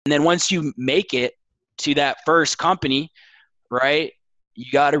And then once you make it to that first company, right,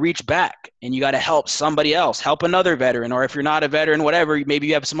 you got to reach back and you got to help somebody else, help another veteran. Or if you're not a veteran, whatever, maybe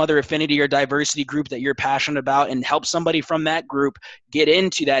you have some other affinity or diversity group that you're passionate about, and help somebody from that group get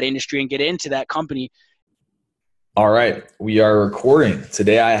into that industry and get into that company. All right, we are recording.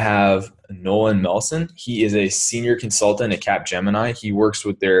 Today I have Nolan Melson. He is a senior consultant at Capgemini. He works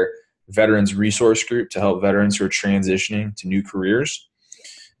with their Veterans Resource Group to help veterans who are transitioning to new careers.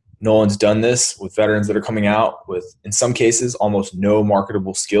 Nolan's done this with veterans that are coming out with, in some cases, almost no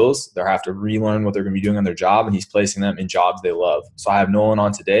marketable skills. They'll have to relearn what they're going to be doing on their job, and he's placing them in jobs they love. So I have Nolan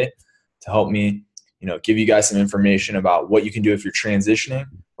on today to help me, give you guys some information about what you can do if you're transitioning,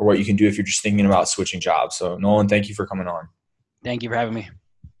 or what you can do if you're just thinking about switching jobs. So Nolan, thank you for coming on. Thank you for having me.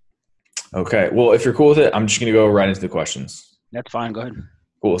 Okay. Well, if you're cool with it, I'm just going to go right into the questions. That's fine. Go ahead.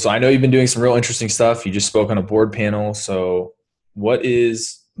 Cool. So I know you've been doing some real interesting stuff. You just spoke on a board panel. So what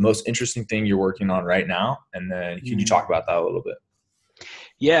is the most interesting thing you're working on right now? And then can you talk about that a little bit?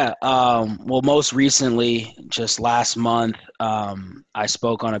 Yeah. Well, most recently, just last month, I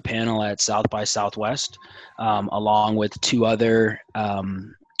spoke on a panel at South by Southwest, along with two other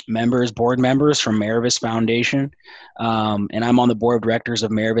board members from Merivis Foundation. And I'm on the board of directors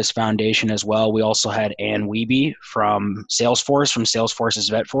of Merivis Foundation as well. We also had Ann Wiebe from Salesforce's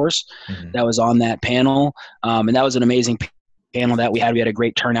VetForce, that was on that panel. And that was an amazing panel that we had. We had a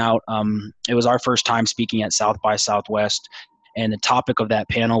great turnout. It was our first time speaking at South by Southwest. And the topic of that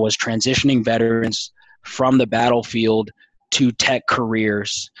panel was transitioning veterans from the battlefield to tech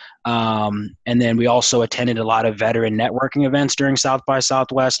careers. And then we also attended a lot of veteran networking events during South by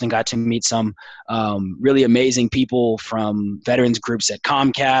Southwest and got to meet some really amazing people from veterans groups at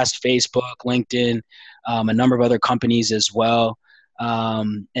Comcast, Facebook, LinkedIn, a number of other companies as well.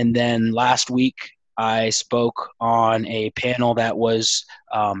 And then last week, I spoke on a panel that was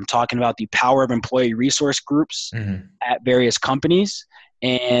talking about the power of employee resource groups at various companies.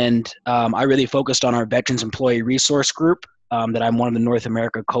 And I really focused on our Veterans Employee Resource Group that I'm one of the North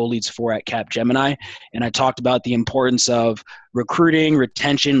America co-leads for at Capgemini. And I talked about the importance of recruiting,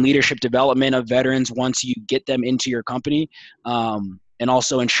 retention, leadership development of veterans once you get them into your company. And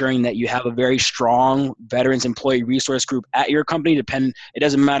also ensuring that you have a very strong veterans employee resource group at your company. It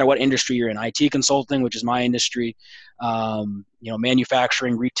doesn't matter what industry you're in, IT consulting, which is my industry,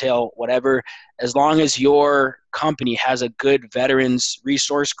 manufacturing, retail, whatever. As long as your company has a good veterans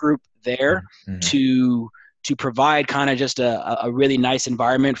resource group there to provide kind of just a really nice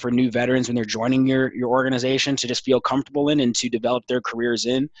environment for new veterans when they're joining your organization to just feel comfortable in and to develop their careers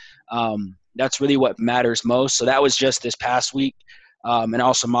in. That's really what matters most. So that was just this past week. And I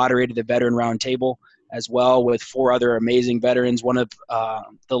also moderated the Veteran Roundtable as well with four other amazing veterans. One of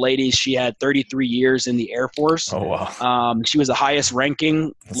the ladies, she had 33 years in the Air Force. Oh, wow. She was the highest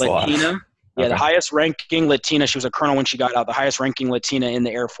ranking Latina. Yeah, the highest ranking Latina. She was a colonel when she got out, the highest ranking Latina in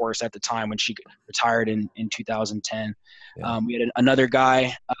the Air Force at the time when she retired in 2010. Yeah. We had another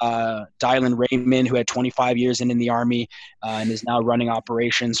guy, Dylan Raymond, who had 25 years in the Army and is now running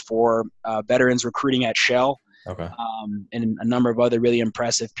operations for veterans recruiting at Shell. Okay. And a number of other really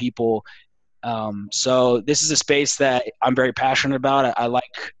impressive people. So this is a space that I'm very passionate about. I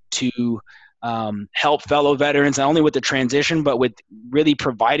like to help fellow veterans, not only with the transition, but with really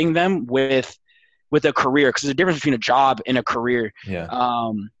providing them with a career, because there's a difference between a job and a career. Yeah.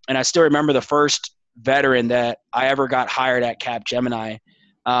 And I still remember the first veteran that I ever got hired at Capgemini,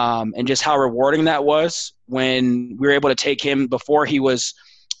 and just how rewarding that was when we were able to take him before he was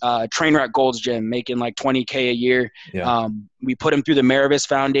trainer at Gold's Gym, making like $20K a year. Yeah. We put him through the Merivis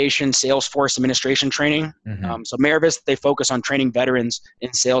Foundation Salesforce administration training. So Merivis, they focus on training veterans in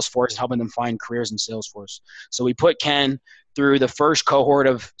Salesforce, helping them find careers in Salesforce. So we put Ken through the first cohort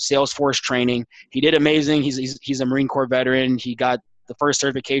of Salesforce training. He did amazing. He's a Marine Corps veteran. He got the first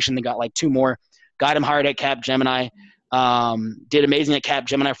certification. They got like two more. Got him hired at Capgemini. Did amazing at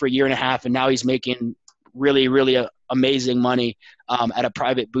Capgemini for a year and a half, and now he's making really, really amazing money at a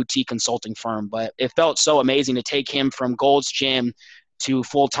private boutique consulting firm. But it felt so amazing to take him from Gold's Gym to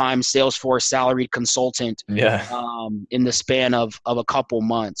full-time Salesforce salaried consultant in the span of a couple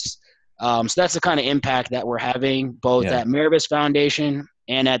months. So that's the kind of impact that we're having both at Merivis Foundation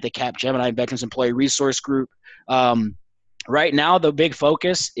and at the Capgemini Veterans Employee Resource Group. Right now, the big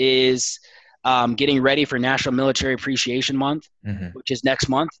focus is getting ready for National Military Appreciation Month, which is next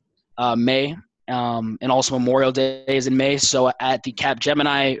month, May. And also Memorial Day is in May. So at the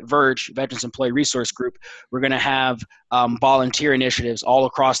Capgemini Verge Veterans Employee Resource Group, we're going to have volunteer initiatives all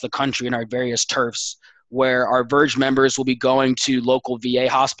across the country in our various turfs where our Verge members will be going to local VA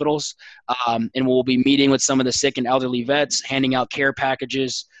hospitals, and we'll be meeting with some of the sick and elderly vets, handing out care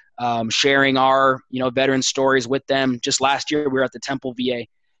packages, sharing our veteran stories with them. Just last year, we were at the Temple VA,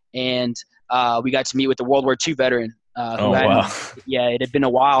 and we got to meet with the World War II veteran. Oh, wow. Yeah, it had been a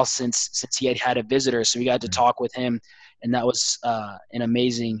while since he had a visitor, so we got to talk with him, and that was an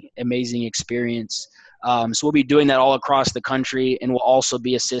amazing experience. So we'll be doing that all across the country, and we'll also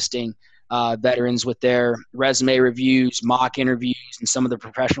be assisting veterans with their resume reviews, mock interviews, and some of the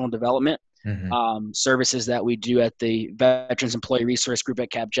professional development services that we do at the Veterans Employee Resource Group at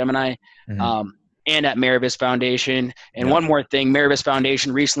Capgemini. And at Merivis Foundation. And one more thing, Merivis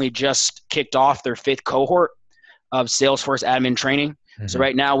Foundation recently just kicked off their 5th cohort of Salesforce admin training. So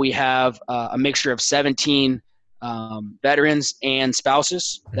right now we have a mixture of 17 veterans and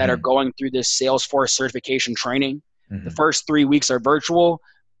spouses that are going through this Salesforce certification training. The first 3 weeks are virtual.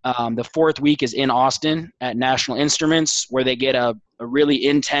 The 4th week is in Austin at National Instruments, where they get a really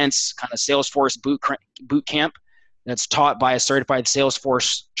intense kind of Salesforce boot camp that's taught by a certified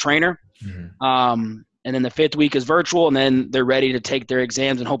Salesforce trainer. And then the 5th week is virtual, and then they're ready to take their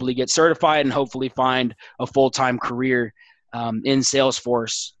exams and hopefully get certified and hopefully find a full-time career in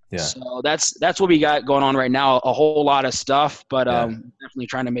Salesforce. Yeah. So that's what we got going on right now. A whole lot of stuff, but definitely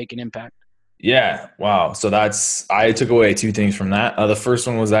trying to make an impact. Yeah. Wow. So I took away 2 things from that. The first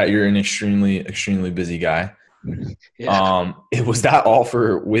one was that you're an extremely, extremely busy guy. Yeah. Was that all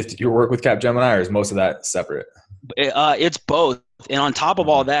with your work with Capgemini, or is most of that separate? It's both. And on top of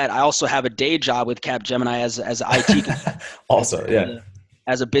all that, I also have a day job with Capgemini as an IT also,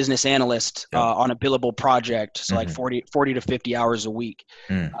 as a business analyst on a billable project. So like 40 to 50 hours a week.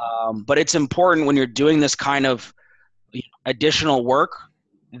 But it's important when you're doing this kind of additional work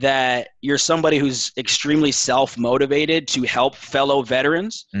that you're somebody who's extremely self-motivated to help fellow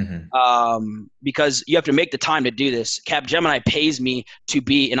veterans, because you have to make the time to do this. Capgemini pays me to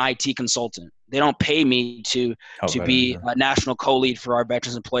be an IT consultant. They don't pay me to be a national co-lead for our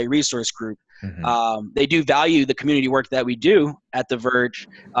Veterans Employee Resource Group. They do value the community work that we do at The Verge,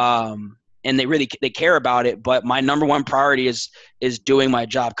 and they care about it. But my number one priority is doing my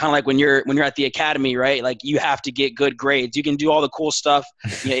job. Kind of like when you're at the academy, right? Like you have to get good grades. You can do all the cool stuff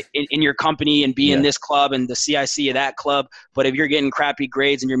in your company and be in this club and the CIC of that club. But if you're getting crappy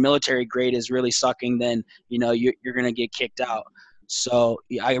grades and your military grade is really sucking, then you're going to get kicked out. So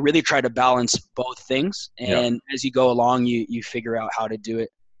I really try to balance both things, and as you go along, you figure out how to do it.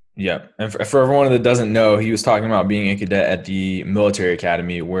 Yeah. And for everyone that doesn't know, he was talking about being a cadet at the military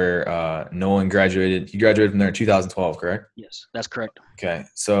academy where Nolan graduated. He graduated from there in 2012, correct? Yes, that's correct. Okay.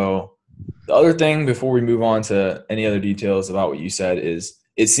 So the other thing before we move on to any other details about what you said is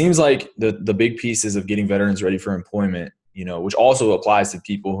it seems like the big pieces of getting veterans ready for employment, which also applies to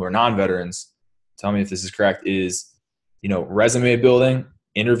people who are non-veterans, tell me if this is correct, is resume building,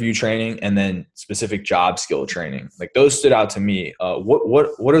 interview training, and then specific job skill training. Like those stood out to me.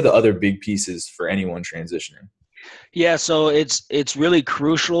 What are the other big pieces for anyone transitioning? Yeah, so it's really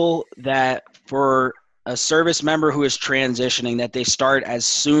crucial that for a service member who is transitioning, that they start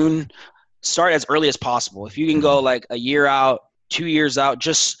as early as possible. If you can go like a year out, 2 years out,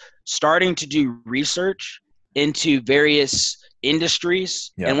 just starting to do research into various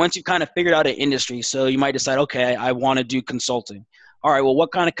industries. And once you've kind of figured out an industry, so you might decide, okay, I want to do consulting. All right, well,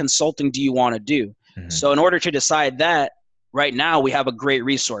 what kind of consulting do you want to do? So in order to decide that, right now we have a great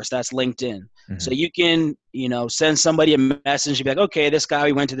resource. That's LinkedIn. So you can, send somebody a message and be like, okay, this guy,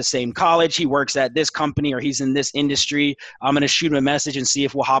 we went to the same college. He works at this company or he's in this industry. I'm going to shoot him a message and see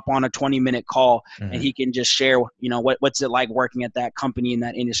if we'll hop on a 20-minute call and he can just share, what's it like working at that company in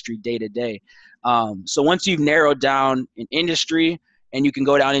that industry day to day. So once you've narrowed down an industry and you can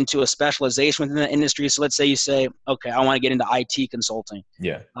go down into a specialization within the industry. So let's say you say, okay, I want to get into IT consulting.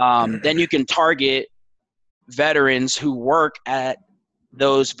 Then you can target veterans who work at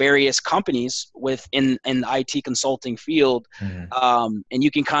those various companies in the IT consulting field. And you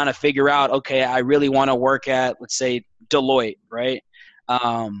can kind of figure out, okay, I really want to work at, let's say, Deloitte, right?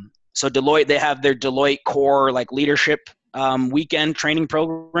 So Deloitte, they have their Deloitte Core leadership weekend training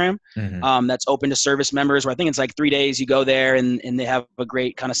program that's open to service members, where I think it's like 3 days. You go there and they have a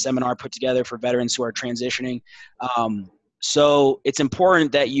great kind of seminar put together for veterans who are transitioning. So it's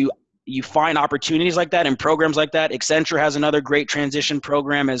important that you find opportunities like that and programs like that. Accenture has another great transition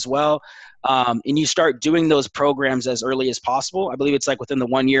program as well. And you start doing those programs as early as possible. I believe it's like within the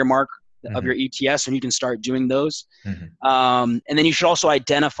 1 year mark of your ETS, and you can start doing those. And then you should also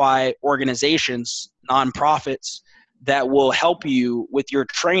identify organizations, nonprofits, that will help you with your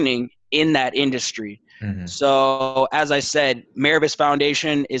training in that industry. So as I said, Merivis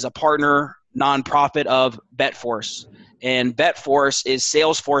Foundation is a partner nonprofit of BetForce. And BetForce is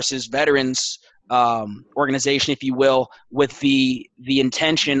Salesforce's veterans organization, if you will, with the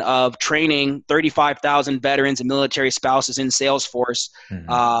intention of training 35,000 veterans and military spouses in Salesforce,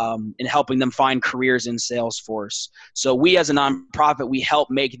 and helping them find careers in Salesforce. So we as a nonprofit, we help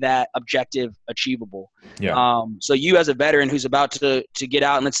make that objective achievable. Yeah. So you as a veteran who's about to get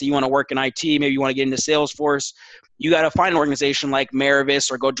out, and let's say you want to work in IT, maybe you want to get into Salesforce, you got to find an organization like Maravis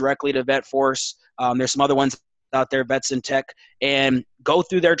or go directly to VetForce. There's some other ones out there, Vets in Tech, and go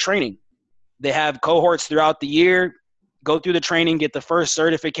through their training. They have cohorts throughout the year. Go through the training, get the first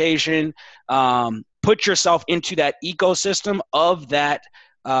certification, put yourself into that ecosystem of that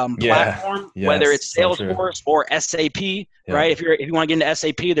platform, whether it's Salesforce or SAP, right? If you want to get into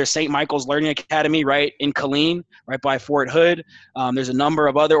SAP, there's St. Michael's Learning Academy, right, in Killeen, right by Fort Hood. There's a number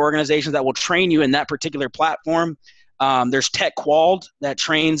of other organizations that will train you in that particular platform. There's TechQual that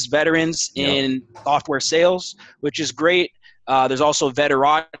trains veterans in software sales, which is great. There's also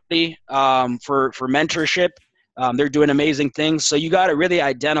Veterati for mentorship. They're doing amazing things. So you got to really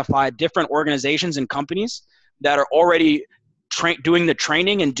identify different organizations and companies that are already doing the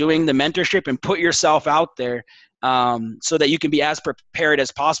training and doing the mentorship, and put yourself out there so that you can be as prepared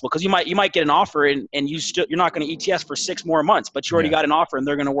as possible. Because you might get an offer and you're not going to ETS for 6 more months, but you already got an offer and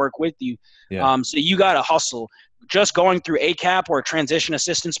they're going to work with you. So you got to hustle. Just going through ACAP or a transition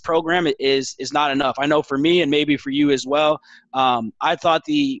assistance program is not enough. I know for me, and maybe for you as well, I thought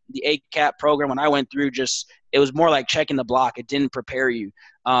the ACAP program when I went through, it was more like checking the block. It didn't prepare you.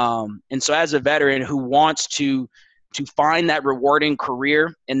 And so as a veteran who wants to find that rewarding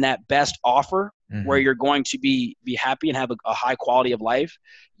career and that best offer where you're going to be happy and have a high quality of life,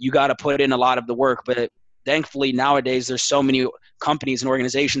 you got to put in a lot of the work. But thankfully nowadays there's so many companies and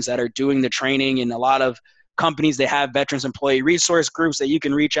organizations that are doing the training, and a lot of companies, they have veterans employee resource groups that you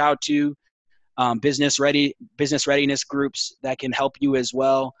can reach out to, business readiness groups that can help you as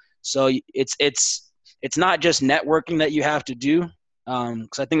well. So it's not just networking that you have to do,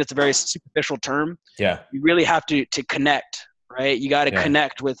 because I think that's a very superficial term. You really have to connect, right? You got to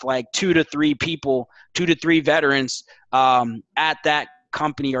connect with like 2 to 3 people, 2 to 3 veterans at that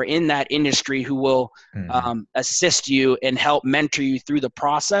company or in that industry who will assist you and help mentor you through the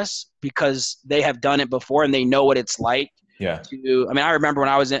process, because they have done it before and they know what it's like. I remember when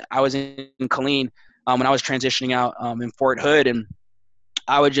I was in Killeen, when I was transitioning out in Fort Hood, and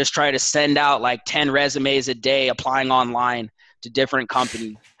I would just try to send out like 10 resumes a day, applying online to different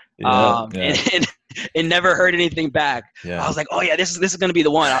companies. And never heard anything back. I was like, oh yeah, this is going to be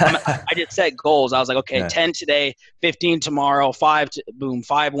the one. I just set goals. I was like, okay, 10 today, 15 tomorrow, 5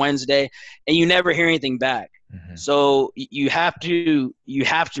 Wednesday, and you never hear anything back. So you have to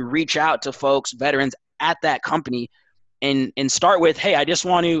reach out to folks, veterans at that company, and start with, hey, I just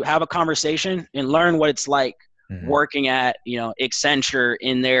want to have a conversation and learn what it's like working at, Accenture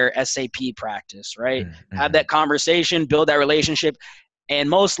in their SAP practice, right? Have that conversation, build that relationship. And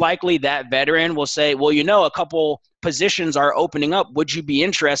most likely that veteran will say, well, a couple positions are opening up. Would you be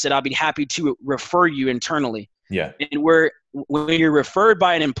interested? I'll be happy to refer you internally. And when you're referred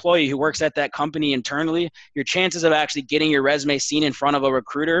by an employee who works at that company internally, your chances of actually getting your resume seen in front of a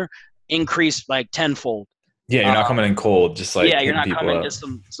recruiter increase like tenfold. You're not coming in cold, just like you're not coming just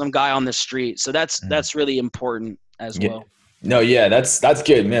some guy on the street. So that's really important as well. No, that's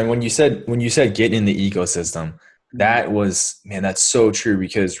good, man. When you said get in the ecosystem, that's so true,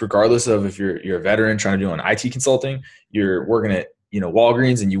 because regardless of if you're a veteran trying to do an IT consulting, you're working at,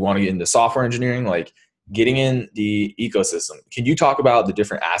 Walgreens, and you want to get into software engineering, like getting in the ecosystem. Can you talk about the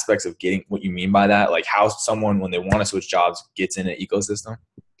different aspects of getting, what you mean by that? Like how someone, when they want to switch jobs, gets in an ecosystem?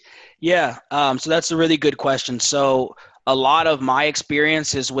 So that's a really good question. So a lot of my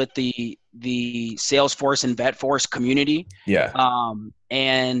experience is with the Salesforce and VetForce community.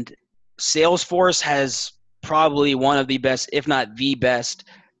 And Salesforce has probably one of the best, if not the best,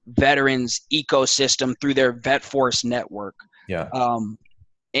 veterans ecosystem through their VetForce network.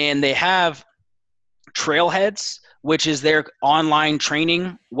 And they have Trailheads, which is their online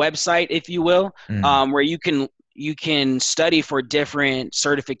training website, if you will, where you can study for different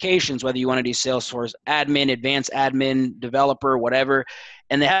certifications, whether you want to do Salesforce admin, advanced admin, developer, whatever.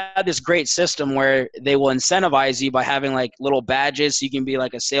 And they have this great system where they will incentivize you by having like little badges. So you can be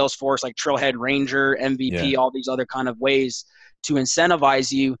like a Salesforce, like Trailhead Ranger, MVP, all these other kind of ways to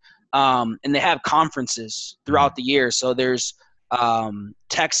incentivize you. And they have conferences throughout the year. So there's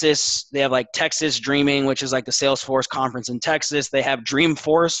Texas, they have like Texas Dreaming, which is like the Salesforce conference in Texas. They have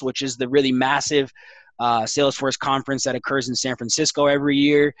Dreamforce, which is the really massive Salesforce conference that occurs in San Francisco every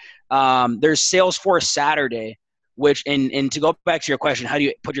year. There's Salesforce Saturday, and to go back to your question, how do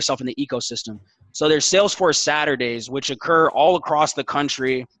you put yourself in the ecosystem? So there's Salesforce Saturdays, which occur all across the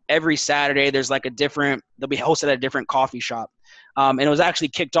country. Every Saturday, there's like they'll be hosted at a different coffee shop. And it was actually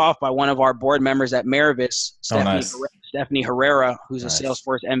kicked off by one of our board members at Maravis, Stephanie Herrera, who's a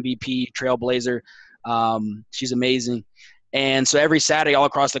Salesforce MVP, trailblazer. She's amazing. And so every Saturday all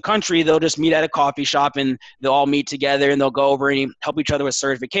across the country, they'll just meet at a coffee shop and they'll all meet together and they'll go over and help each other with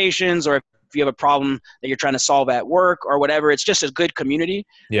certifications, or if you have a problem that you're trying to solve at work or whatever. It's just a good community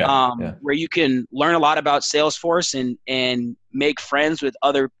where you can learn a lot about Salesforce and make friends with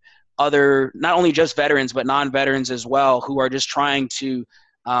other, not only just veterans, but non-veterans as well, who are just trying to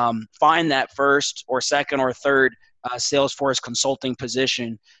find that first or second or third Salesforce consulting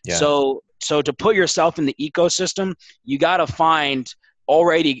position. Yeah. So to put yourself in the ecosystem, you got to find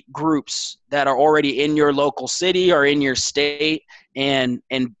already groups that are already in your local city or in your state and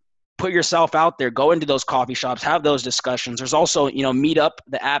put yourself out there, go into those coffee shops, have those discussions. There's also, Meetup,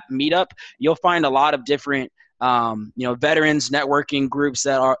 the app Meetup. You'll find a lot of different, veterans networking groups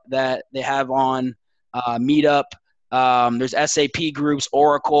that they have on Meetup. There's SAP groups,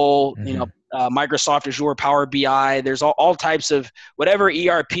 Oracle, Microsoft Azure, Power BI. There's all types of whatever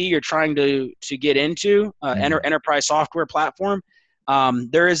ERP you're trying to get into, enterprise software platform.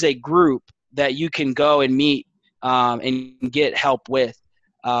 There is a group that you can go and meet and get help with.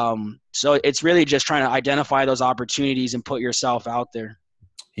 So it's really just trying to identify those opportunities and put yourself out there.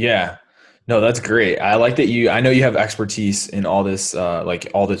 Yeah. No, that's great. I like that I know you have expertise in all this, all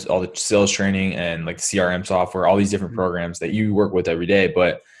the sales training and like the CRM software, all these different programs that you work with every day.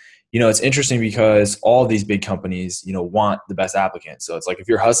 But, it's interesting because all of these big companies, want the best applicants. So it's like, if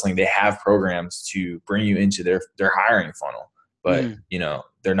you're hustling, they have programs to bring you into their hiring funnel, but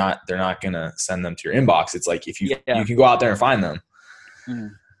they're not going to send them to your inbox. It's like, if you can go out there and find them.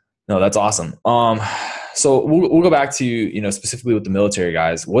 No, that's awesome. So we'll go back to, specifically with the military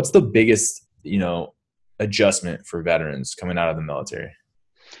guys. What's the biggest, adjustment for veterans coming out of the military?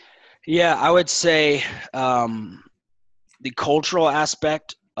 Yeah, I would say the cultural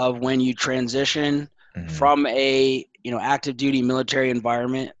aspect of when you transition from a, active duty military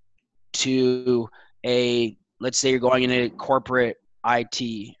environment to let's say you're going into corporate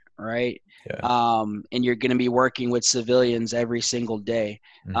IT, right? Yeah. And you're going to be working with civilians every single day.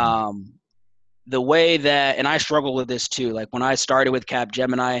 The way that, and I struggle with this too, like when I started with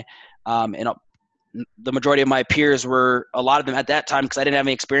Capgemini, and the majority of my peers were, a lot of them at that time, because I didn't have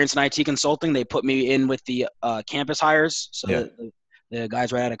any experience in IT consulting, they put me in with the campus hires. So the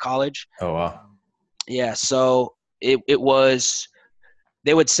guys right out of college. Oh, wow. Yeah. So it was,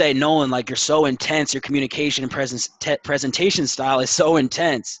 they would say, Nolan, like, you're so intense. Your communication and presentation style is so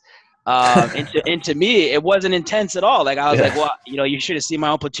intense. And to me, it wasn't intense at all. Like, I was like, well, you should have seen my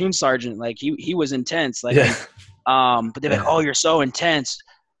own platoon sergeant. Like, he was intense. Like, but they're like, oh, you're so intense.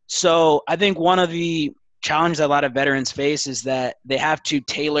 So I think one of the challenges that a lot of veterans face is that they have to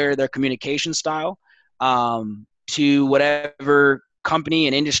tailor their communication style to whatever company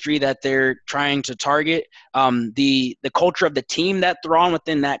and industry that they're trying to target, the culture of the team that they're on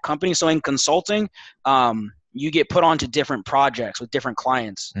within that company. So in consulting, you get put onto different projects with different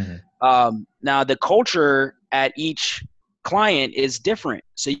clients. Now the culture at each client is different.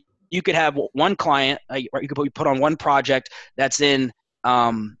 So you could have one client, you could be put on one project that's in,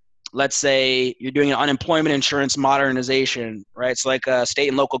 let's say you're doing an unemployment insurance modernization, right? It's like a state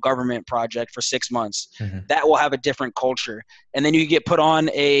and local government project for 6 months. That will have a different culture. And then you get put on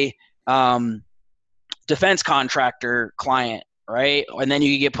a defense contractor client, right? And then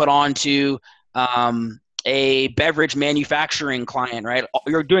you get put on to a beverage manufacturing client, right?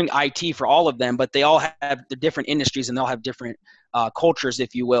 You're doing IT for all of them, but they all have the different industries and they'll have different cultures,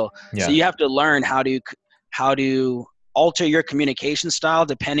 if you will. Yeah. So you have to learn how to alter your communication style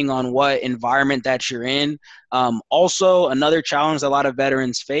depending on what environment that you're in. Also, another challenge that a lot of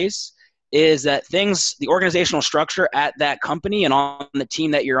veterans face is that the organizational structure at that company and on the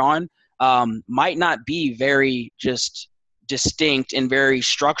team that you're on might not be very just distinct and very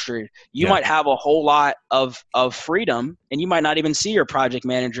structured. You might have a whole lot of freedom, and you might not even see your project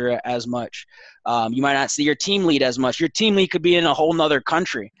manager as much. You might not see your team lead as much. Your team lead could be in a whole nother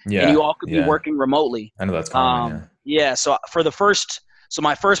country, and you all could be working remotely. I know that's common. So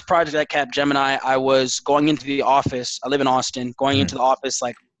my first project at Capgemini, I was going into the office. I live in Austin, going into the office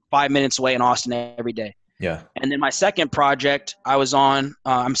like 5 minutes away in Austin every day. Yeah. And then my second project I was on,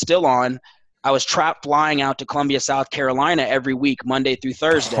 I'm still on, I was flying out to Columbia, South Carolina every week, Monday through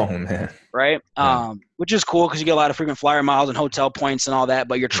Thursday. Oh, man. Right? Yeah. Which is cool because you get a lot of frequent flyer miles and hotel points and all that,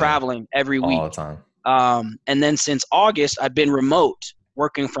 but you're traveling every week. All the time. And then since August, I've been remote,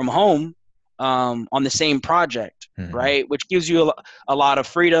 working from home on the same project, Mm-hmm. right? Which gives you a lot of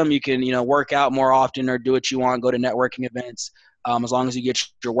freedom. You can, work out more often or do what you want, go to networking events, as long as you get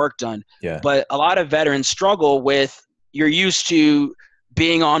your work done. Yeah. But a lot of veterans struggle with, you're used to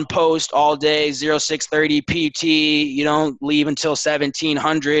being on post all day, 0630 PT, you don't leave until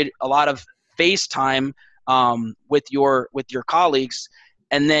 1700, a lot of FaceTime with your colleagues.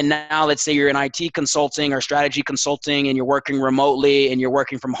 And then now let's say you're in IT consulting or strategy consulting and you're working remotely and you're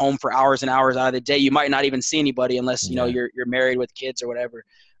working from home for hours and hours out of the day. You might not even see anybody unless, you're married with kids or whatever.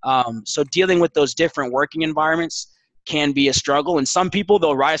 So dealing with those different working environments can be a struggle. And some people,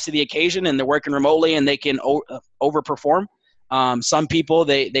 they'll rise to the occasion and they're working remotely and they can overperform. Some people,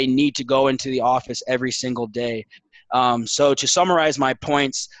 they need to go into the office every single day. So to summarize my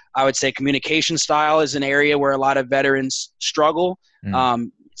points, I would say communication style is an area where a lot of veterans struggle.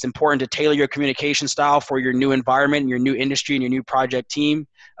 It's important to tailor your communication style for your new environment, your new industry, and your new project team.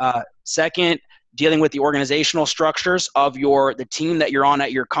 Second, dealing with the organizational structures of the team that you're on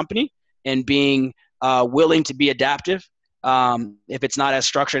at your company and being willing to be adaptive if it's not as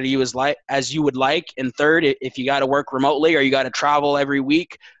structured as you would like. And third, if you got to work remotely or you got to travel every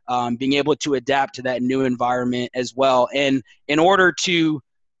week, being able to adapt to that new environment as well. And in order to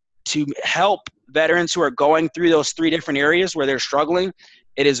help veterans who are going through those three different areas where they're struggling,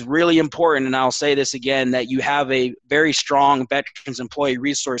 it is really important, and I'll say this again, that you have a very strong Veterans Employee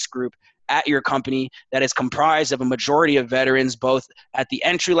Resource Group at your company that is comprised of a majority of veterans, both at the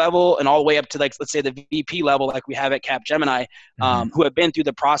entry level and all the way up to, like, let's say the VP level, like we have at Capgemini, who have been through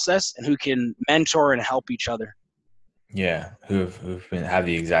the process and who can mentor and help each other. Yeah, who've have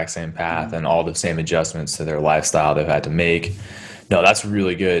the exact same path and all the same adjustments to their lifestyle they've had to make. No, that's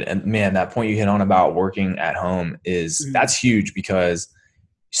really good. And man, that point you hit on about working at home that's huge, because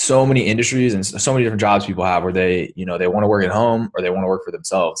so many industries and so many different jobs people have where they want to work at home or they want to work for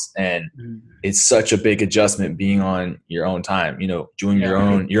themselves. And it's such a big adjustment being on your own time, doing your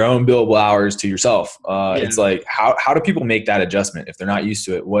own billable hours to yourself. It's like, how do people make that adjustment if they're not used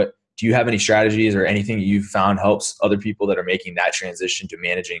to it? What do you have any strategies or anything you've found helps other people that are making that transition to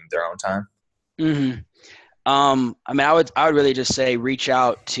managing their own time? I would really just say reach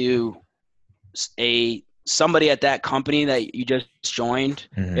out to somebody at that company that you just joined.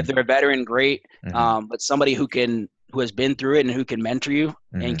 If they're a veteran, great. But somebody who has been through it and who can mentor you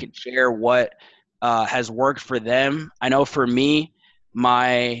and can share what has worked for them. I know for me,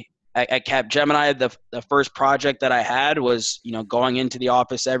 at Capgemini, the first project that I had was, going into the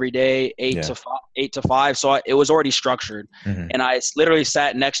office every day, 8 to 5. So it was already structured, and I literally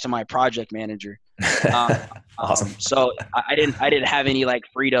sat next to my project manager. Awesome. So I didn't have any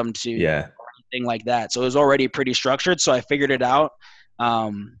freedom to anything like that. So it was already pretty structured. So I figured it out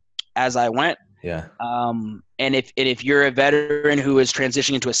as I went. Yeah. And if you're a veteran who is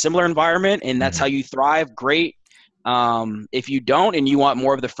transitioning into a similar environment and that's how you thrive, great. If you don't and you want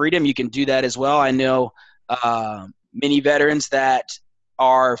more of the freedom, you can do that as well. I know many veterans that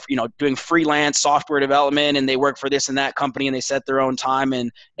are doing freelance software development and they work for this and that company and they set their own time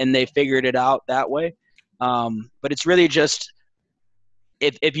and they figured it out that way. But it's really just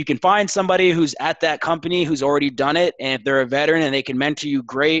if you can find somebody who's at that company who's already done it, and if they're a veteran and they can mentor you,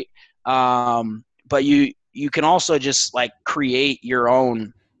 great. But you can also just create your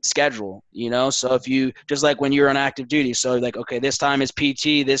own schedule, so if you just when you're on active duty, so okay, this time is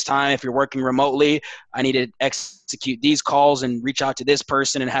PT, this time if you're working remotely, I need to execute these calls and reach out to this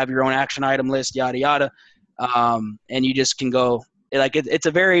person and have your own action item list, yada yada. And you just can go it's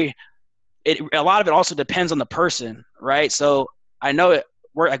a lot of it also depends on the person, right? So I know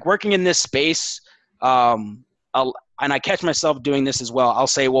we're working in this space, and I catch myself doing this as well. I'll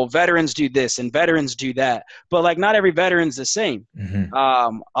say, well, veterans do this and veterans do that, but not every veteran's the same.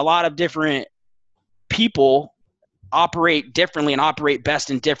 A lot of different people operate differently and operate best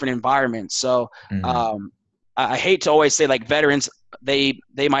in different environments. So I hate to always say veterans, they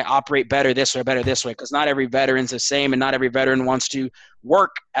might operate better this way or better this way, because not every veteran's the same and not every veteran wants to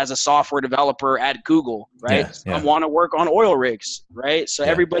work as a software developer at Google, right? Some want to work on oil rigs, right? So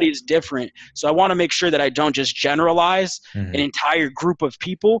everybody's different. So I want to make sure that I don't just generalize an entire group of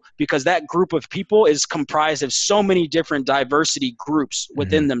people, because that group of people is comprised of so many different diversity groups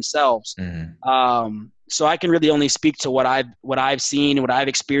within themselves. So I can really only speak to what I've seen, what I've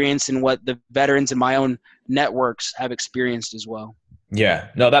experienced, and what the veterans in my own networks have experienced as well. Yeah,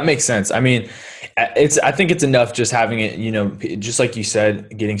 no, that makes sense. I mean, I think it's enough just having it, just like you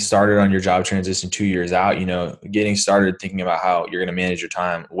said, getting started on your job transition 2 years out, getting started thinking about how you're going to manage your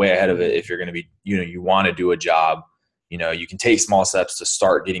time way ahead of it. If you're going to be, you want to do a job, you can take small steps to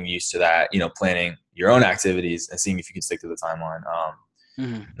start getting used to that, planning your own activities and seeing if you can stick to the timeline.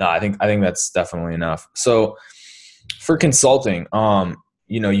 Mhm. No, I think that's definitely enough. So for consulting,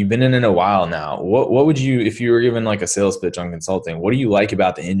 you've been in it a while now. What would you, if you were given like a sales pitch on consulting, what do you like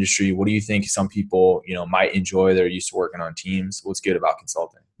about the industry? What do you think some people, might enjoy? They're used to working on teams. What's good about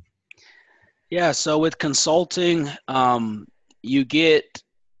consulting? Yeah, so with consulting, you get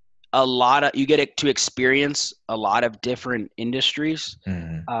you get to experience a lot of different industries,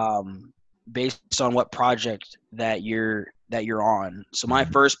 Hmm. um, based on what project that you're on. So my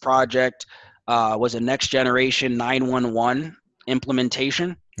Hmm. first project was a next generation 911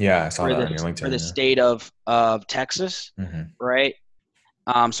 implementation Yeah, I saw for that the on your for the LinkedIn. state of Texas, Yeah. Hmm. right?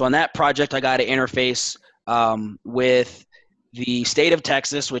 So on that project, I got to interface with the state of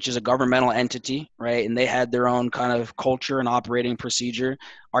Texas, which is a governmental entity, right? And they had their own kind of culture and operating procedure.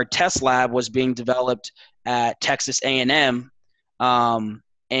 Our test lab was being developed at Texas A&M,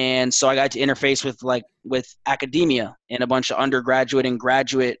 and so I got to interface with academia and a bunch of undergraduate and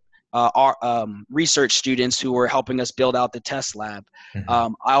graduate research students who were helping us build out the test lab.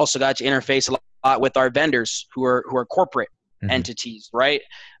 Hmm. I also got to interface a lot with our vendors who are corporate Hmm. entities, right?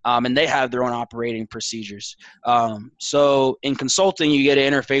 And they have their own operating procedures. So in consulting, you get to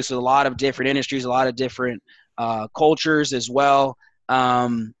interface with a lot of different industries, a lot of different cultures as well.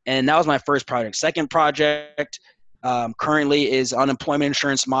 And that was my first project. Second project currently is unemployment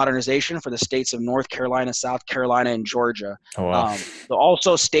insurance modernization for the states of North Carolina, South Carolina, and Georgia. Oh, wow. So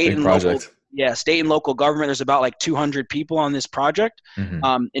also Big project. state and local government. There's about like 200 people on this project, Hmm.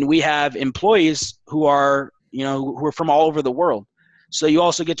 and we have employees who are from all over the world. So you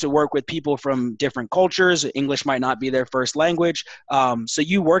also get to work with people from different cultures. English might not be their first language. So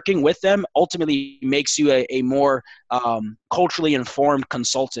you working with them ultimately makes you a more culturally informed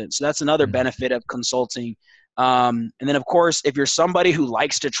consultant. So that's another Hmm. benefit of consulting. And then, of course, if you're somebody who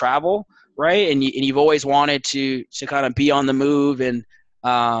likes to travel, right, and you've always wanted to kind of be on the move, and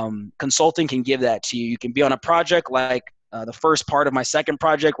consulting can give that to you. You can be on a project like the first part of my second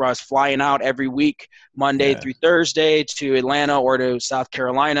project where I was flying out every week, Monday Yeah. through Thursday, to Atlanta or to South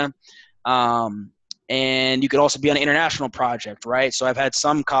Carolina. Um, and you could also be on an international project, right? So I've had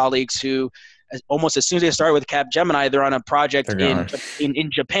some colleagues who, almost as soon as they start with Capgemini, they're on a project They're in gone.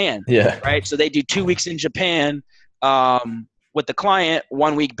 in Japan, Yeah. right? So they do 2 weeks in Japan with the client,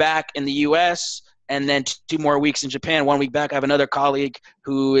 1 week back in the U.S., and then 2 more weeks in Japan, 1 week back. I have another colleague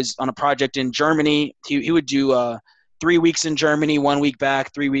who is on a project in Germany. He would do 3 weeks in Germany, 1 week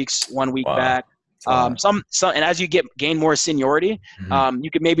back, 3 weeks, 1 week Wow. back. It's a lot. And as you gain more seniority, Hmm.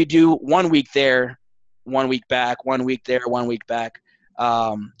 you could maybe do 1 week there, 1 week back, 1 week there, 1 week back.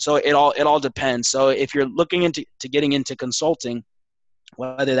 So it all depends. So if you're looking into getting into consulting,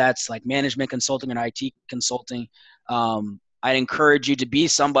 whether that's like management consulting and IT consulting, I'd encourage you to be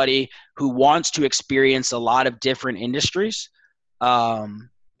somebody who wants to experience a lot of different industries, um,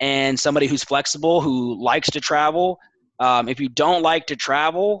 and somebody who's flexible, who likes to travel. If you don't like to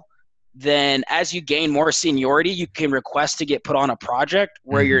travel, then as you gain more seniority, you can request to get put on a project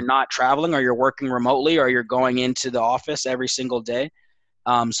where you're Hmm. not traveling, or you're working remotely, or you're going into the office every single day.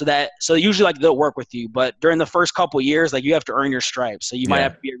 So usually like they'll work with you, but during the first couple of years, like you have to earn your stripes. So you might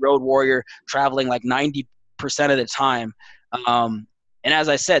have Yeah. to be a road warrior traveling like 90% of the time. Um, and as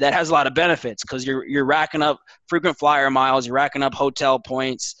I said, that has a lot of benefits because you're racking up frequent flyer miles, you're racking up hotel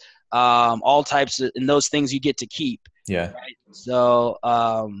points, all types of, and those things you get to keep. Yeah. So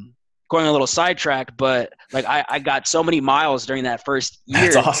going a little sidetracked, but like I got so many miles during that first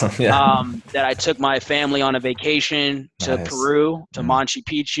That's year, awesome. Yeah. that I took my family on a vacation to Nice. Peru, to Mm-hmm. Machu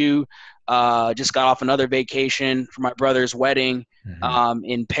Picchu. Just got off another vacation for my brother's wedding Hmm.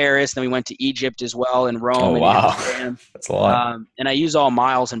 in Paris. Then we went to Egypt as well, and Rome Oh, and wow. Amsterdam. That's a lot. And I use all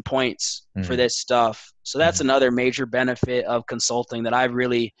miles and points for Hmm. this stuff. So that's Hmm. another major benefit of consulting that I've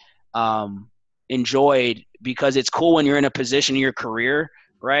really um, enjoyed, because it's cool when you're in a position in your career,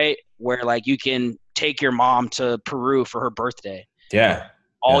 right, where like you can take your mom to Peru for her birthday, Yeah.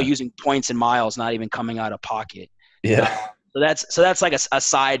 all Yeah. using points and miles, not even coming out of pocket. Uh, Yeah. so that's like a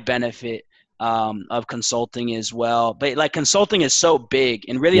side benefit of consulting as well. But like consulting is so big,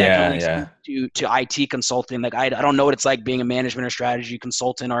 and really I can Yeah. only speak Yeah. to IT consulting. Like I don't know what it's like being a management or strategy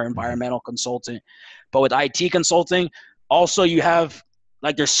consultant or Hmm. environmental consultant. But with IT consulting, also you have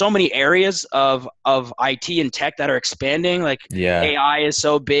like there's so many areas of IT and tech that are expanding. Like Yeah. AI is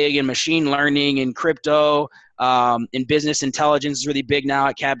so big, and machine learning and crypto, and business intelligence is really big now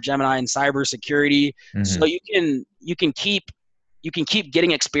at Capgemini, and cybersecurity. So Hmm. you can keep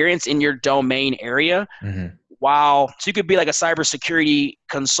getting experience in your domain area. Hmm. So you could be like a cybersecurity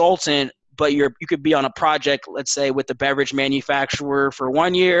consultant, but you could be on a project, let's say with the beverage manufacturer for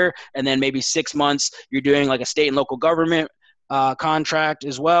 1 year, and then maybe 6 months you're doing like a state and local government contract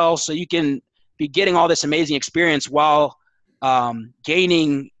as well. So you can be getting all this amazing experience while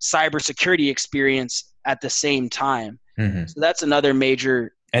gaining cybersecurity experience at the same time. Mm-hmm. So that's another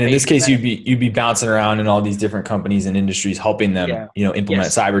major. And in this case, you'd be bouncing around in all these different companies and industries, helping them, implement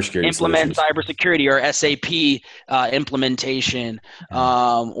cybersecurity implement solutions. cybersecurity or SAP implementation,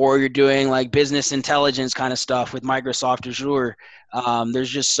 or you're doing like business intelligence kind of stuff with Microsoft Azure. There's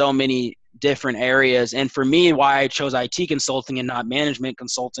just so many different areas. And for me, why I chose IT consulting and not management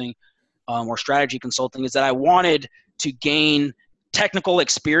consulting or strategy consulting is that I wanted to gain technical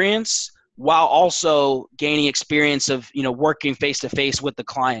experience while also gaining experience of, working face to face with the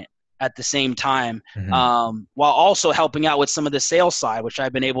client at the same time, while also helping out with some of the sales side, which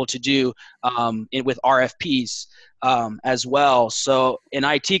I've been able to do with RFPs as well. So in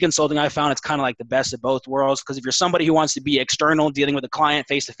IT consulting, I found it's kind of like the best of both worlds, because if you're somebody who wants to be external, dealing with a client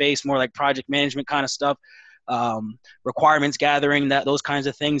face to face, more like project management kind of stuff, requirements gathering, those kinds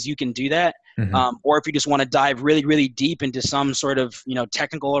of things, you can do that. Or if you just want to dive really, really deep into some sort of,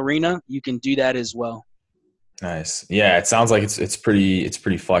 technical arena, you can do that as well. Nice. Yeah. It sounds like it's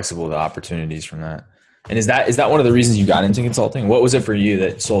pretty flexible, the opportunities from that. And is that one of the reasons you got into consulting? What was it for you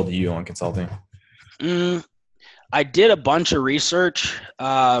that sold you on consulting? I did a bunch of research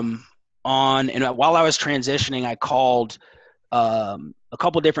and while I was transitioning, I called a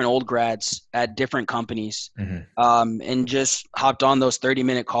couple different old grads at different companies, and just hopped on those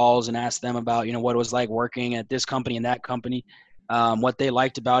 30-minute calls and asked them about, what it was like working at this company and that company, what they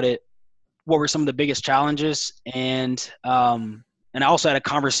liked about it, what were some of the biggest challenges. And I also had a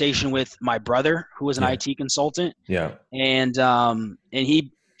conversation with my brother, who was an IT consultant. Yeah. And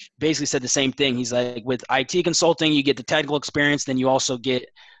he basically said the same thing. He's like, with IT consulting, you get the technical experience, then you also get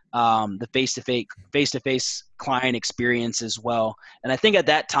the face-to-face client experience as well. And I think at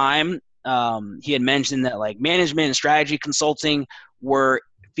that time, he had mentioned that like management and strategy consulting were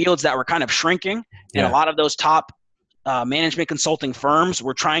fields that were kind of shrinking. And a lot of those top management consulting firms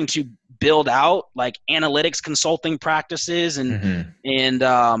were trying to build out like analytics consulting practices and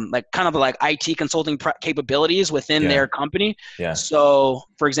like kind of like IT consulting capabilities within their company. So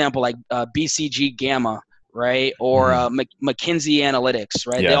for example, like BCG Gamma, right? Or McKinsey Analytics,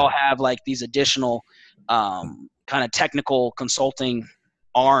 right? They all have like these additional kind of technical consulting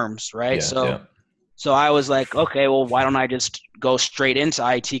arms, right? So I was like, okay, well, why don't I just go straight into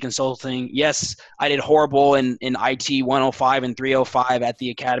IT consulting? Yes, I did horrible in IT 105 and 305 at the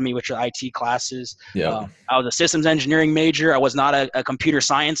academy, which are IT classes. I was a systems engineering major. I was not a computer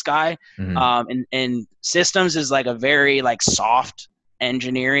science guy. And systems is like a very like soft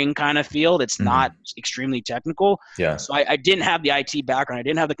engineering kind of field. It's not extremely technical. So I didn't have the IT background. I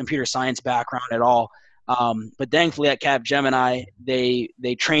didn't have the computer science background at all. But thankfully at Capgemini,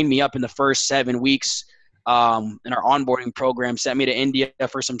 they trained me up in the first 7 weeks in our onboarding program, sent me to India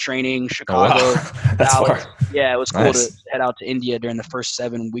for some training, Chicago, That's Dallas. far. Yeah, it was cool to head out to India during the first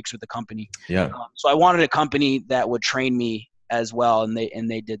 7 weeks with the company. So I wanted a company that would train me as well, and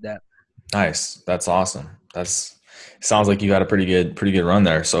they did that. Nice. That's awesome. Sounds like you got a pretty good run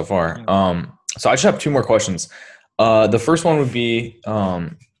there so far. So I just have 2 more questions. The first one would be,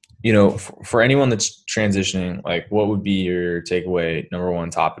 for anyone that's transitioning, like what would be your takeaway, number 1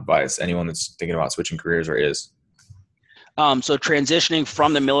 top advice, anyone that's thinking about switching careers or is? So transitioning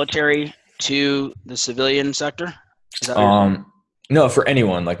from the military to the civilian sector? Is that no, for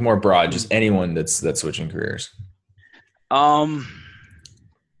anyone, like more broad, just anyone that's switching careers.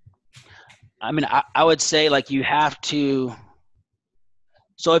 I mean, I would say like you have to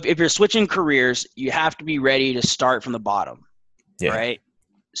 – so if you're switching careers, you have to be ready to start from the bottom, right?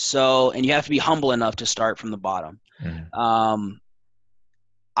 So – and you have to be humble enough to start from the bottom. I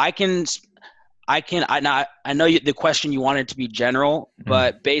know the question you wanted to be general,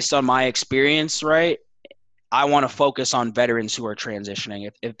 but based on my experience, right, I want to focus on veterans who are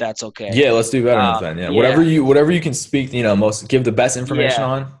transitioning, if that's okay. Yeah, let's do veterans then. Yeah. Whatever you can speak, most give the best information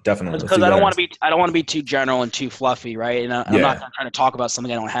on. Definitely. Because I don't want to be too general and too fluffy, right? And I'm not trying to talk about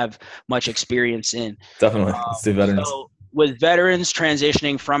something I don't have much experience in. Definitely. Let's do veterans. So with veterans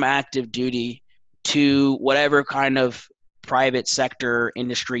transitioning from active duty to whatever kind of private sector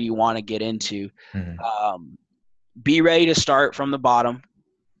industry you want to get into, be ready to start from the bottom.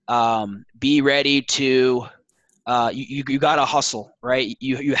 Be ready to you got to hustle, right?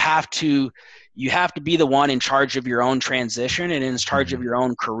 You have to be the one in charge of your own transition and in charge of your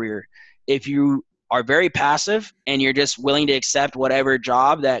own career. If you are very passive and you're just willing to accept whatever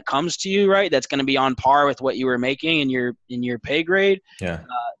job that comes to you, right, that's going to be on par with what you were making in your pay grade,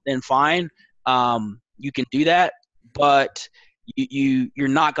 then fine, you can do that, but you're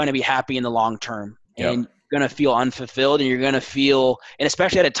not going to be happy in the long term. And going to feel unfulfilled, and you're going to feel, and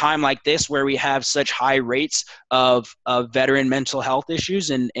especially at a time like this where we have such high rates of veteran mental health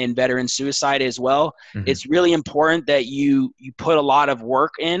issues and veteran suicide as well. Mm-hmm. It's really important that you put a lot of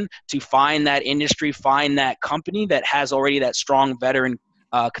work in to find that industry, find that company that has already that strong veteran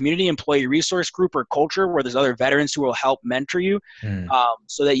community employee resource group or culture where there's other veterans who will help mentor you,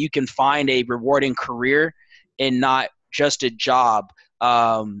 so that you can find a rewarding career and not just a job.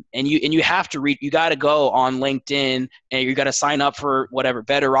 And you have to you got to go on LinkedIn, and you got to sign up for whatever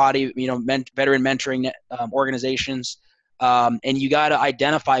Veterati, veteran mentoring organizations. And you got to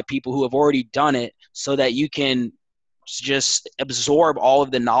identify people who have already done it so that you can just absorb all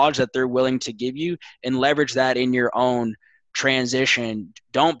of the knowledge that they're willing to give you and leverage that in your own transition.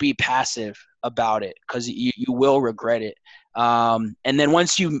 Don't be passive about it, because you will regret it. And then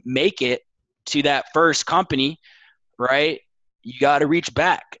once you make it to that first company, right, you got to reach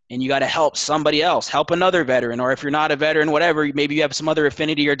back and you got to help somebody else, help another veteran, or if you're not a veteran, whatever, maybe you have some other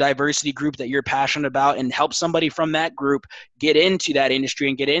affinity or diversity group that you're passionate about, and help somebody from that group get into that industry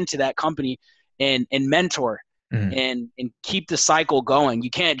and get into that company and mentor. And keep the cycle going. You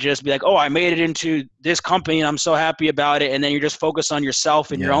can't just be like, oh, I made it into this company and I'm so happy about it, and then you're just focused on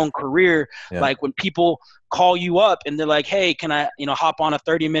yourself and your own career. Like when people call you up and they're like, hey, can I hop on a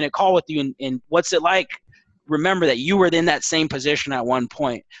 30-minute call with you, and what's it like? Remember that you were in that same position at one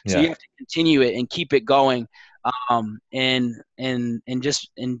point. So you have to continue it and keep it going, and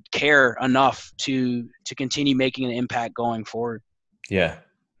care enough to continue making an impact going forward. Yeah.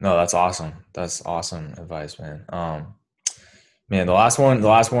 No, that's awesome. That's awesome advice, man. Man, the last one,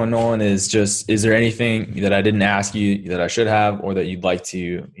 Nolan, is just, is there anything that I didn't ask you that I should have, or that you'd like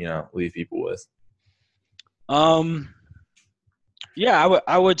to, leave people with? Yeah,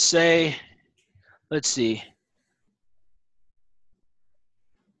 I would say, let's see.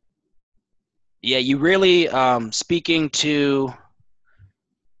 Yeah, you really, speaking to,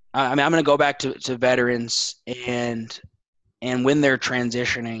 I'm going to go back to veterans and when they're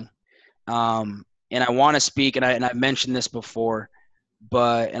transitioning. And I want to speak, and I've mentioned this before,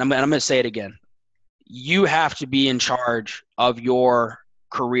 and I'm going to say it again. You have to be in charge of your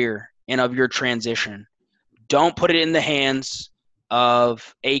career and of your transition. Don't put it in the hands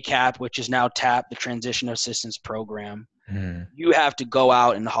of ACAP, which is now TAP, the Transition Assistance Program. You have to go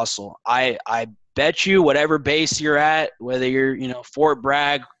out and hustle. I bet you whatever base you're at, whether you're, Fort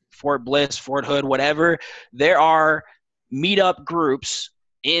Bragg, Fort Bliss, Fort Hood, whatever, there are meetup groups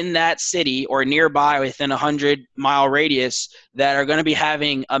in that city or nearby within a 100-mile radius that are going to be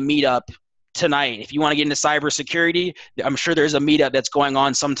having a meetup tonight. If you want to get into cybersecurity, I'm sure there's a meetup that's going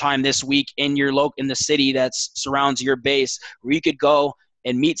on sometime this week in the city that surrounds your base, where you could go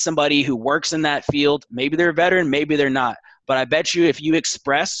and meet somebody who works in that field. Maybe they're a veteran, maybe they're not. But I bet you if you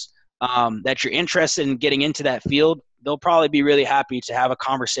express that you're interested in getting into that field, they'll probably be really happy to have a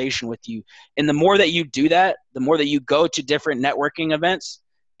conversation with you. And the more that you do that, the more that you go to different networking events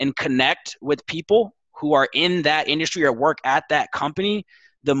and connect with people who are in that industry or work at that company,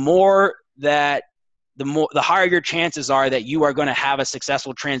 the higher your chances are that you are going to have a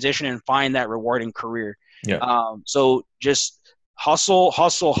successful transition and find that rewarding career. So just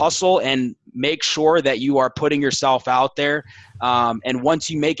hustle, and make sure that you are putting yourself out there. And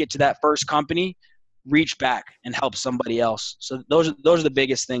once you make it to that first company, reach back and help somebody else. So those are the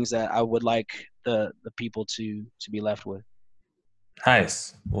biggest things that I would like the people to be left with.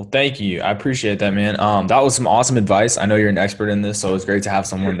 Nice. Well, thank you. I appreciate that, man. That was some awesome advice. I know you're an expert in this, so it's great to have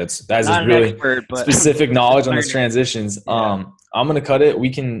someone that has this really specific knowledge on these transitions. I'm going to cut it. We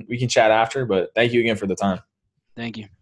can chat after, but thank you again for the time. Thank you.